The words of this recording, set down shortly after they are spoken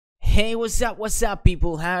Hey, what's up,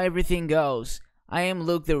 people? How everything goes? I am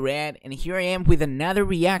Luke the Red, and here I am with another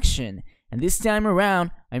reaction. And this time around,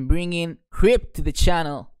 I'm bringing Crypt to the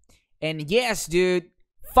channel. And yes, dude,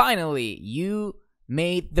 finally, you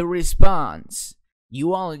made the response.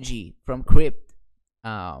 Eulogy from Crypt.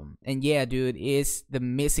 And yeah, dude, it's the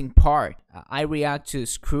missing part. I react to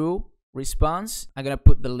Scru response. I'm gonna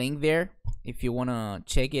put the link there if you wanna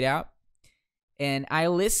check it out. And I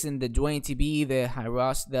listened the Dwayne TB, the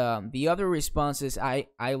Hyros, the other responses. I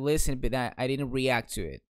listened, but I didn't react to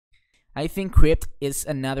it. I think Crypt is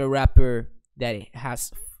another rapper that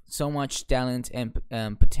has so much talent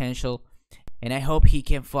and potential, and I hope he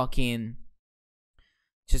can fucking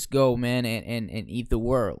just go, man, and eat the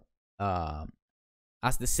world.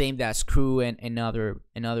 As the same that Scru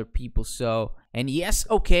and other people. So, and yes,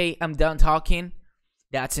 okay, I'm done talking.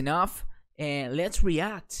 That's enough, and let's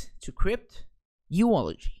react to Crypt.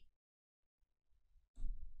 Eulogy.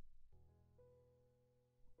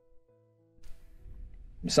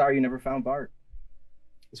 I'm sorry you never found Bart.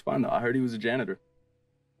 It's fine though. I heard he was a janitor.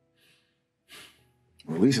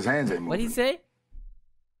 Well, at least his hands ain't moving. What'd he say?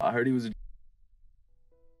 I heard he was a...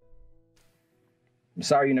 I'm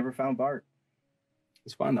sorry you never found Bart.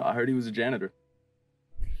 It's fine though. I heard he was a janitor.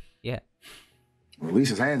 Yeah. Well, at least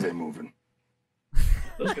his hands ain't moving.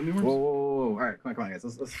 Whoa. All right, come on, guys.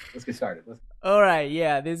 Let's get started. All right,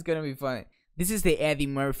 yeah, this is gonna be funny. This is the Eddie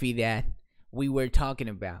Murphy that we were talking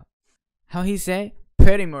about. How he say?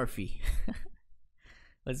 Petty Murphy.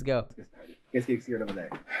 Let's go. Let's get started. Over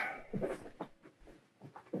there.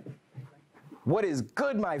 What is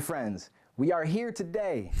good, my friends? We are here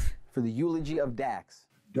today for the eulogy of DAX.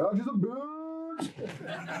 Dodge is a bitch.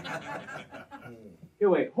 Hey,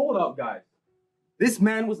 wait, hold up, guys. This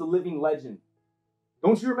man was a living legend.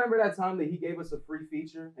 Don't you remember that time that he gave us a free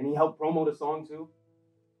feature and he helped promote a song too?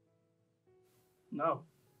 No.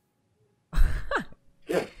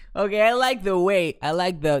 Yeah. Okay, I like the way, I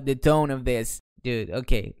like the tone of this. Dude,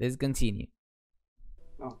 okay, let's continue.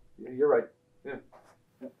 Oh, yeah, you're right. Yeah.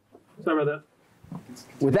 Sorry about that.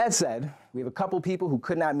 With that said, we have a couple people who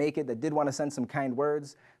could not make it that did want to send some kind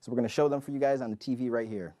words, so we're going to show them for you guys on the TV right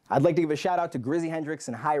here. I'd like to give a shout out to Grizzy Hendrix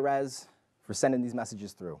and High Res for sending these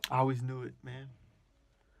messages through. I always knew it, man.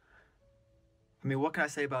 I mean, what can I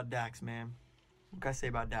say about DAX, man? What can I say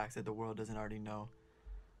about DAX that the world doesn't already know?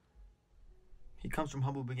 He comes from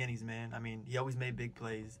humble beginnings, man. I mean, he always made big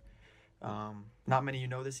plays. Not many of you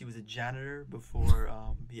know this. He was a janitor before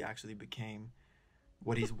he actually became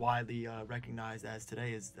what he's widely recognized as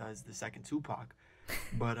today as the second Tupac.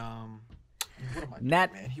 But what am I doing,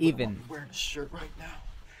 Not man? even Wearing a shirt right now.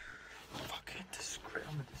 Fucking disgrace.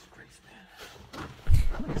 I'm a disgrace,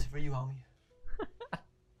 man. This is for you, homie.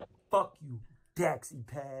 Fuck you, Daxy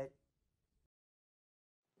pad.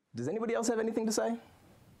 Does anybody else have anything to say?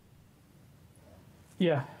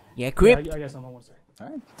 Yeah. Yeah, Crypt. I guess someone wants to say. All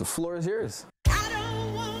right, the floor is yours.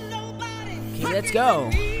 Okay, let's go.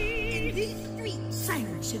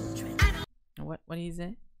 What did he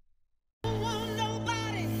say?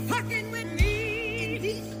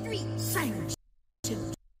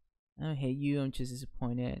 Oh, hey, you, I'm just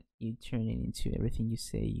disappointed. You turn it into everything you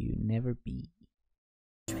say you never be.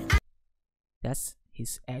 That's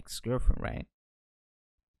his ex-girlfriend, right?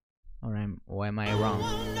 Or am I wrong?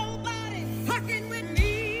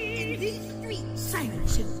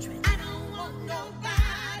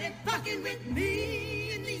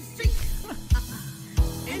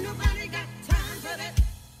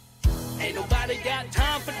 Ain't nobody got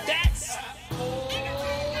time for that.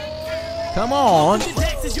 Come on.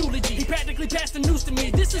 DAX's eulogy. He practically passed the news to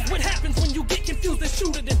me. This is what happens when you get confused and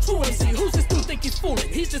shoot it at truancy. Who's this dude think he's fooling?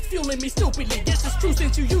 He's just fueling me stupidly. Guess it's true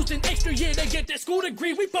since you used an extra year to get that school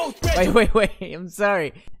degree. We both graduated. Wait. I'm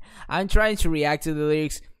sorry. I'm trying to react to the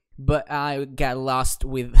lyrics, but I got lost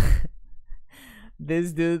with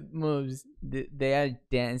this dude moves. They are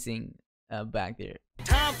dancing back there.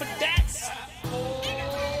 Time for that.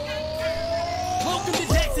 Welcome to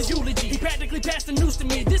DAX's eulogy. He practically passed the news to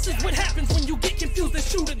me. This is what happens when you get confused and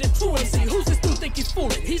shoot it at truancy. Who's this dude think he's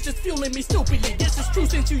fooling? He's just fueling me stupidly. Guess it's true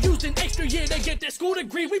since you used an extra year to get that school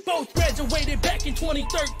degree. We both graduated back in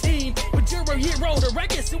 2013, but you're a year older. I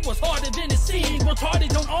guess it was harder than it seemed. Retarded,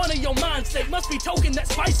 don't honor your mind state. Must be token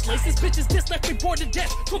that's priceless. This bitch is just left me bored to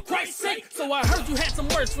death, for Christ's sake. So I heard you had some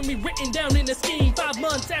words for me written down in a scheme. 5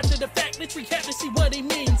 months after the fact, let's recap to see what he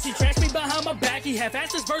means. He trashed me behind my back. He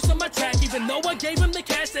half-assed his verse on my track, even though I gave him the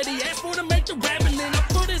cash that he asked for to make the rap. And then I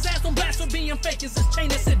put his ass on blast for being fake as his chain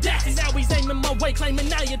that said DAX. And now he's aiming my way,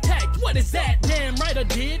 claiming I attacked. What is that? Damn right I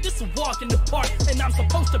did. This a walk in the park, and I'm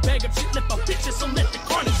supposed to beg up shit if a bitches, so let the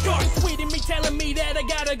carnage start. Tweeting me, telling me that I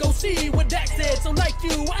gotta go see what DAX said. So like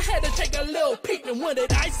you, I had to a little peep. And what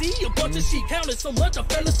did I see? A bunch of sheep counted so much I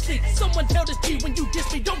fell asleep. Someone tell this G when you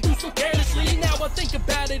diss me, don't do so carelessly. Now I think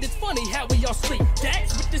about it, it's funny how we all sleep.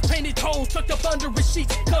 Dax with his painted toes tucked up under his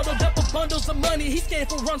sheets, cuddled up with bundles of money. He scanned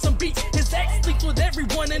for runs on beats. His ex sleeps with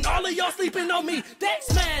everyone, and all of y'all sleeping on me.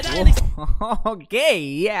 Dax mad. Okay,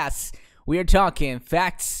 yes, we are talking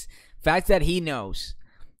facts that he knows,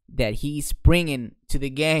 that he's bringing to the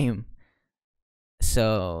game.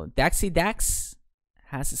 So Dax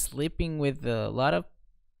has sleeping with a lot of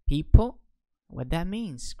people. What that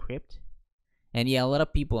means, Crypt? And yeah, a lot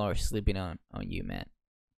of people are sleeping on you, man.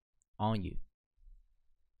 On you.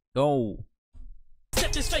 Go.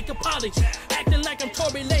 Accept his fake apology, acting like I'm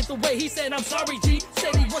Tory Lanez the way he said I'm sorry, G.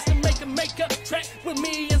 Said he wants to make a makeup track with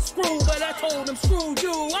me and Screw, but I told him, screw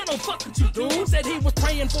you, I don't fuck with you, dude. Said he was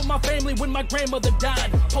praying for my family when my grandmother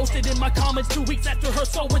died. Posted in my comments 2 weeks after her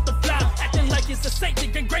soul with the fly, acting like it's a saint to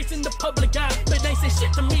get grace in the public eye, but they say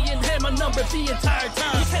shit to me and had my number the entire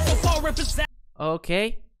time. His head so far up his ass.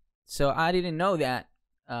 Okay, so I didn't know that.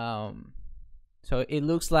 So it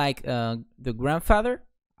looks like the grandfather,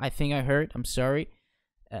 I think I heard, I'm sorry,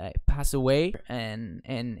 passed away,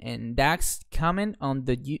 and Dax comment on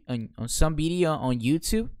on some video on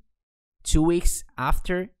YouTube 2 weeks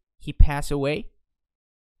after he passed away,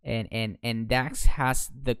 and Dax has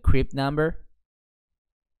the Crypt number,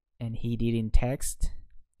 and he didn't text.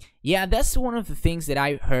 Yeah, that's one of the things that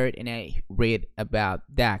I heard and I read about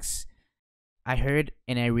Dax. I heard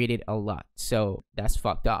and I read it a lot, so that's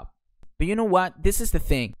fucked up. But you know what? This is the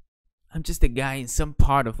thing. I'm just a guy in some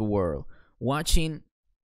part of the world watching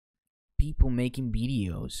people making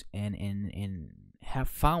videos and have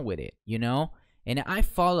fun with it, you know? And I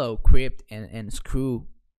follow Crypt and Scru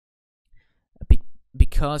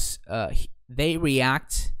because they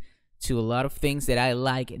react to a lot of things that I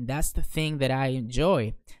like, and that's the thing that I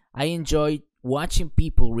enjoy. I enjoy watching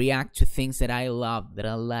people react to things that I love, that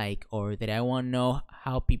I like, or that I want to know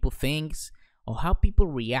how people think or how people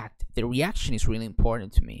react. The reaction is really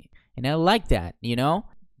important to me, and I like that, you know?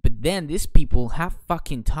 But then these people have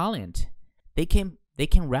fucking talent. They can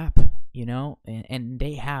rap, you know, and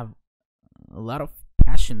they have a lot of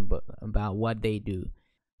passion about what they do.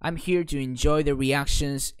 I'm here to enjoy the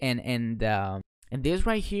reactions, and this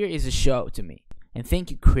right here is a show to me. And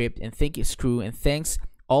thank you, Crypt, and thank you, Scru, and thanks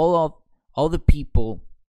all the people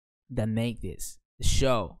that make this, the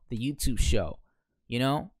show, the YouTube show, you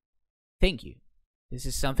know. Thank you. This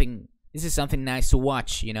is something nice to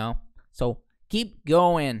watch, you know. So keep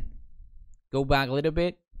going. Go back a little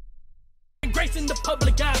bit. Grace in the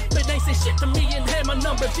public eye, but they say shit to me and had my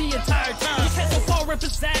number the entire time. His head so far up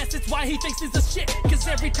his ass, it's why he thinks he's a shit. Cause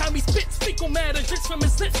every time he spits, fecal matter drips from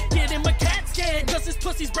his lips. Get him a CAT scan, cause his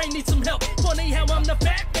pussy's brain needs some help. Funny how I'm the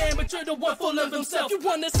fat man, but you're the one full of himself. You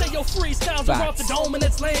wanna say your freestyles are off the dome and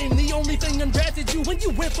it's lame. The only thing undrafted you when you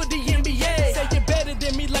went for the NBA. Say you're better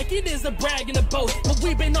than me like it is a brag and a boast. But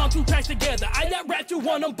we've been on 2 tracks together, I got rapped you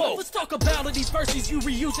on them both. Let's talk about all these verses you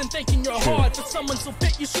reusing thinking you're hard. For someone so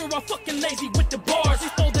fit, you sure are fucking lazy with the bars. He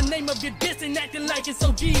stole the name of your diss and acting like it's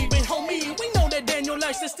OG. But homie, we know that Daniel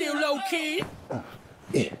likes is still low key.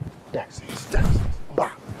 Yeah, Dax.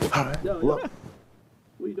 Bah. Alright, Yo, look.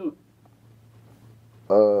 What you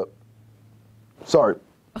doing? Sorry.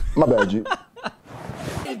 My bad, G.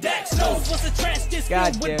 And Dax knows what's a trash disc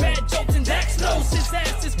God filled with damn it. bad jokes, and Dax knows his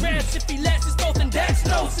ass is grabs if he lasts his both, and Dax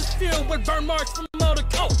knows it's filled with burn marks from all the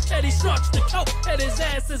coke that he snorts the coke, and his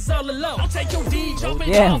ass is all alone. I'll take your D, drop it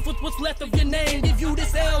damn. off with what's left of your name, give you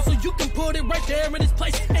this L so you can put it right there in its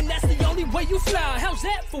place, and that's the only way you fly. How's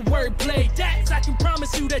that for wordplay? Dax, I can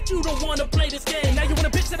promise you that you don't wanna play this game. Now you wanna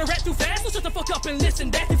bitch that I rap too fast? So shut the fuck up and listen.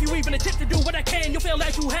 Dax, if you even attempt to do what I can, you'll fail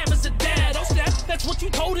like you have as a dad. Oh snap, that's what you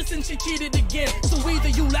told us and she cheated again. So either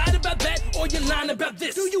you lied about that or you're lying about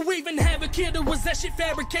this. Do you even have a kid, or was that shit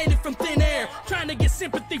fabricated from thin air? Trying to get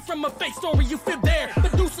sympathy from a fake story you fib there.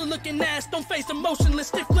 Medusa looking ass don't face emotionless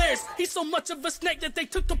stiff glares. He's so much of a snake that they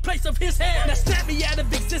took the place of his hair. Now snap me out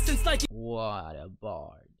of existence like What a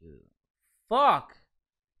bar, dude. Fuck.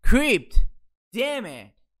 Crypt. Damn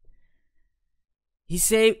it. He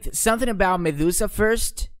said something about Medusa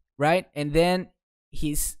first, right? And then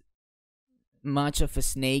he's much of a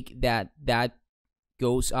snake that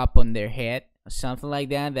goes up on their head. Or something like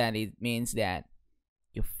that. That it means that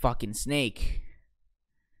you're fucking snake.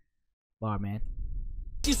 Bar, man.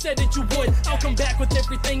 You said that you would. I'll come back with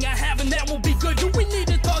everything I have, and that will be good. Do we need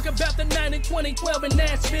to talk about the 9 in 2012 in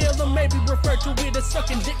Nashville, or maybe refer to it as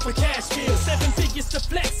sucking dick for Cashville? 7 figures to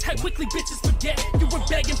flex. How quickly bitches forget you were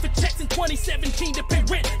begging for checks in 2017 to pay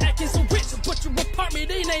rent. Acting so rich, but your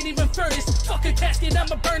apartment ain't even furnished. Fuck a casket,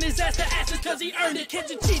 I'ma burn his ass to ashes 'cause he earned it.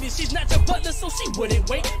 Kitchen cheated, she's not your butler, so she wouldn't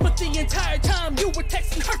wait. But the entire time you were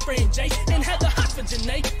texting her friend Jay and had the hot for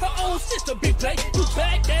Janae, her own sister Big Play. You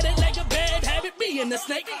back at it like a bad habit, being the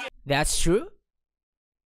snake. That's true?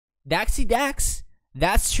 Daxy Dax?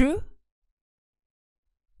 That's true?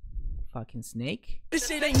 Fucking snake? This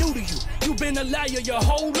shit ain't new to you. You've been a liar your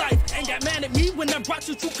whole life. Ain't got mad at me when I brought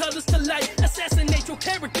you true colors to light. Assassinate your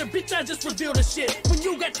character, bitch, I just revealed the shit. When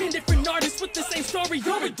you got 10 different artists with the same story,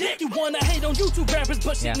 you're a dick. You wanna hate on YouTube rappers,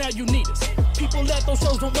 but shit, now you need us. People at those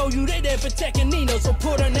shows don't know you, they there for Tech and Nino. So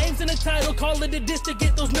put our names in the title, call it a diss to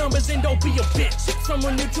get those numbers, and don't be a bitch. From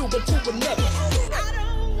one YouTuber to another.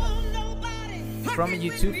 From a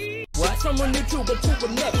YouTube? What? From one YouTuber to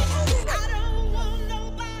another. I don't want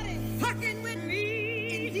nobody fucking with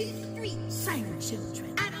me in these streets. Same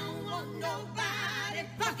children. I don't want nobody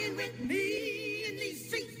fucking with me in these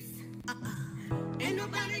streets. Ain't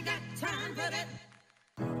nobody got time for that.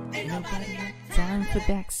 Ain't nobody got Time for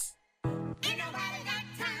Dax. Ain't nobody got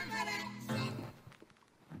time for that.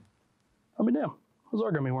 I mean, damn. Those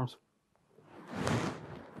are gummy worms.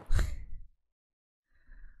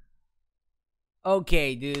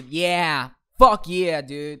 Okay, dude. Yeah. Fuck yeah,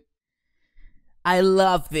 dude. I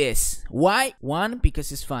love this. Why? One,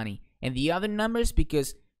 because it's funny. And the other numbers,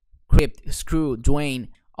 because Crypt, Scru, Dwayne,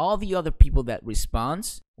 all the other people that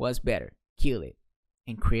responds was better. Kill it.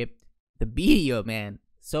 And Crypt, the video, man.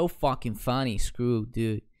 So fucking funny, Scru,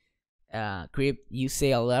 dude. Crypt, you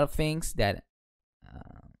say a lot of things that...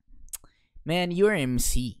 man, you're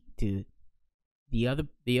MC, dude. The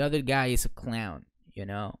other guy is a clown, you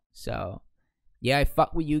know? So... yeah, I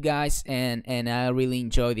fuck with you guys, and I really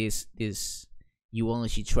enjoy this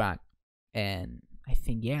Eulogy track, and I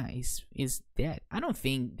think he's dead. I don't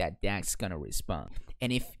think that Dax gonna respond,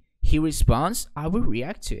 and if he responds, I will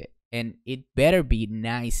react to it, and it better be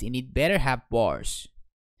nice, and it better have bars,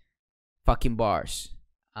 fucking bars.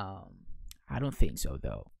 I don't think so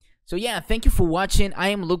though. So yeah, thank you for watching. I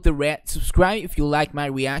am Luke the Red. Subscribe if you like my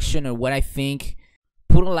reaction or what I think.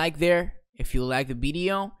 Put a like there if you like the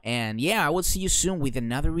video, and yeah, I will see you soon with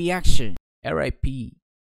another reaction. R.I.P.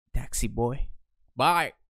 Taxi Boy. Bye.